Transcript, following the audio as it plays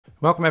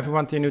Welcome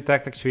everyone to a new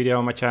tactics video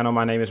on my channel.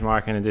 My name is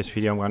Mark, and in this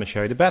video I'm going to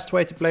show you the best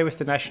way to play with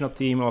the national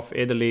team of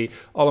Italy.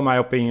 All in my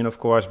opinion, of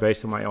course,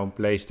 based on my own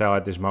playstyle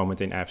at this moment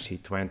in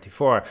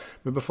FC24.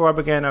 But before I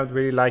begin, I would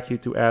really like you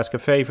to ask a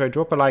favor.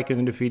 Drop a like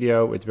in the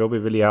video. It will be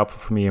really helpful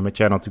for me and my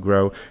channel to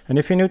grow. And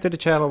if you're new to the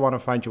channel, want to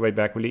find your way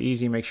back really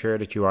easy, make sure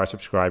that you are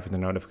subscribed with the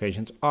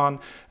notifications on.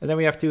 And then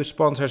we have two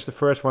sponsors. The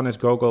first one is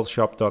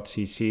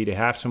GoGoalShop.cc. They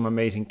have some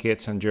amazing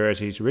kits and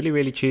jerseys,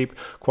 really cheap.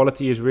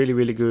 Quality is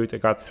really good. I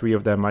got 3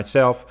 of them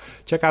myself.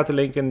 Check out the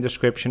link in the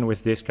description.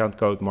 With discount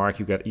code Mark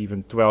you get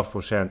even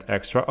 12%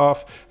 extra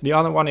off. The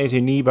other one is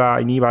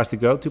Iniba. Iniba is the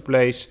go-to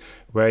place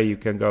where you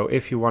can go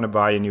if you want to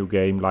buy a new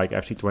game like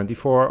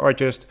FC24 or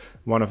just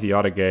one of the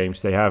other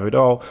games. They have it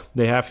all.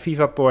 They have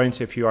FIFA points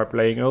if you are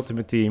playing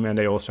Ultimate Team, and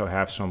they also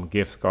have some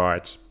gift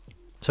cards.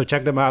 So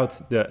check them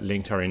out. The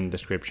links are in the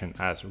description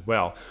as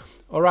well.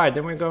 Alright,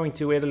 then we're going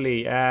to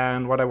Italy,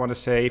 and what I want to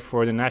say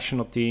for the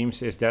national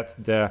teams is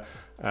that the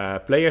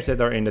players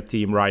that are in the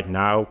team right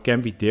now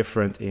can be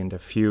different in the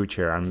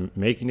future. I'm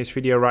making this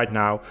video right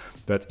now,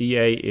 but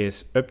EA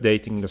is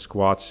updating the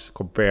squads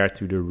compared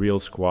to the real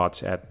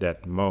squads at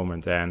that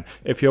moment. And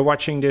if you're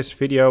watching this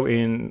video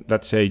in,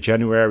 let's say,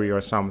 January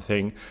or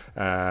something,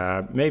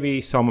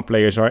 maybe some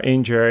players are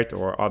injured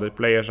or other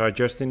players are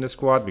just in the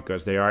squad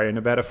because they are in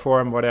a better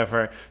form,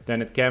 whatever, then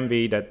it can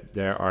be that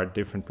there are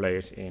different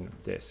players in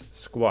this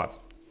squad.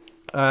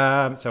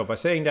 So by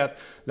saying that,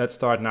 let's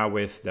start now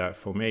with the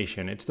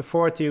formation. It's the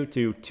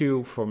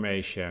 4-2-2-2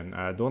 formation.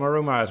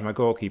 Donnarumma is my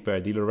goalkeeper.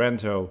 Di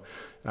Lorenzo,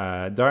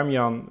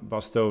 Darmian,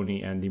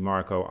 Bastoni and Di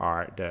Marco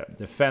are the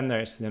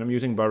defenders. Then I'm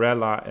using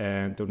Barella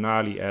and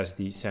Tonali as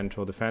the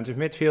central defensive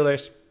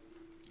midfielders.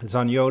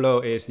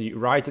 Zaniolo is the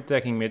right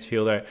attacking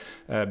midfielder,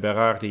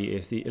 Berardi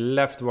is the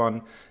left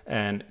one,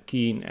 and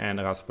Keane and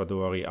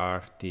Raspadori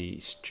are the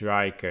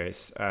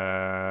strikers.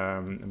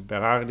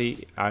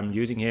 Berardi, I'm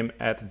using him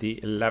at the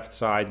left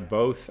side.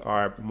 Both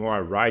are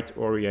more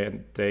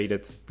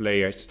right-orientated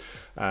players,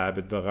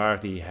 but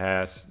Berardi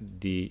has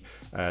the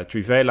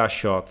Trivela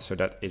shot, so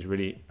that is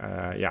really,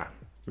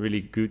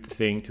 really good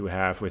thing to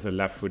have with a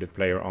left-footed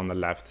player on the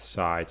left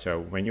side. So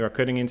when you are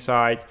cutting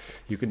inside,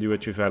 you can do a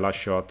Trivela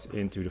shot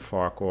into the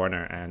far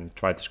corner and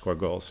try to score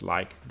goals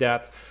like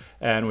that.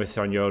 And with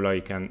Zaniolo,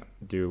 you can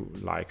do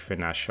like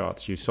finesse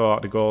shots. You saw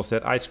the goals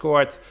that I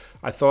scored.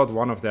 I thought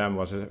one of them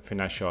was a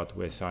finesse shot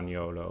with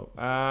Zaniolo.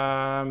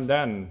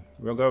 Then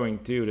we're going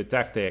to the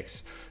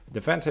tactics.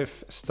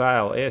 Defensive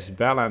style is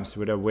balanced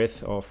with a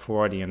width of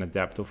 40 and a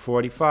depth of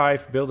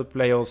 45. Build up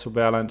play also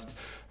balanced.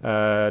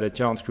 The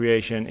chance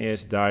creation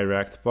is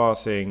direct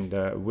passing.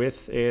 The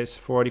width is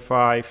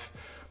 45.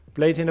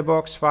 Plays in the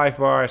box 5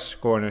 bars.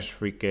 Corners,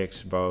 free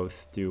kicks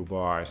both 2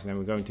 bars. And then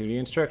we're going to the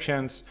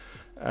instructions.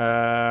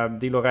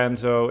 Di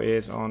Lorenzo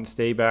is on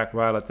stay back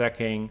while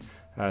attacking.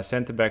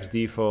 Centre backs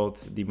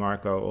default. Di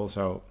Marco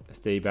also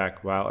stay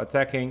back while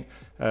attacking.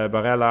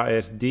 Barella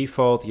is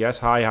default. He has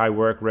high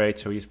work rate,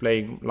 so he's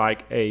playing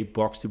like a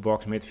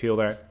box-to-box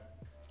midfielder.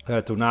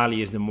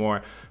 Tonali is the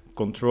more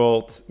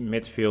controlled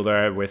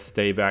midfielder with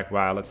stay back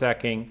while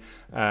attacking.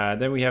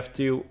 Then we have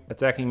 2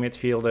 attacking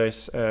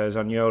midfielders.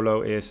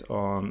 Zaniolo is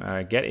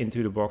on get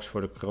into the box for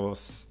the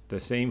cross. The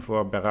same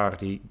for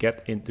Berardi,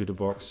 get into the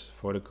box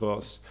for the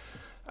cross.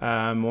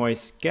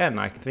 Moise Kean,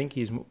 I think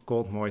he's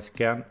called Moise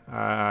Kean,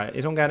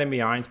 is on getting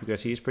behind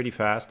because he's pretty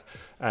fast,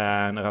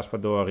 and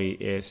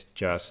Raspadori is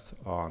just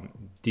on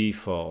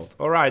default.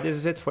 Alright, this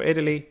is it for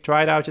Italy.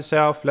 Try it out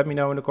yourself. Let me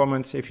know in the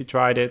comments if you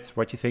tried it,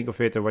 what you think of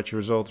it, or what your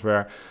results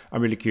were.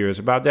 I'm really curious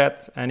about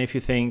that. And if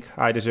you think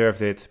I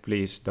deserved it,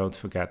 please don't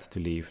forget to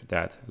leave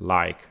that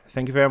like.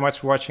 Thank you very much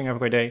for watching. Have a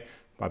great day.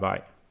 Bye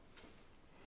bye.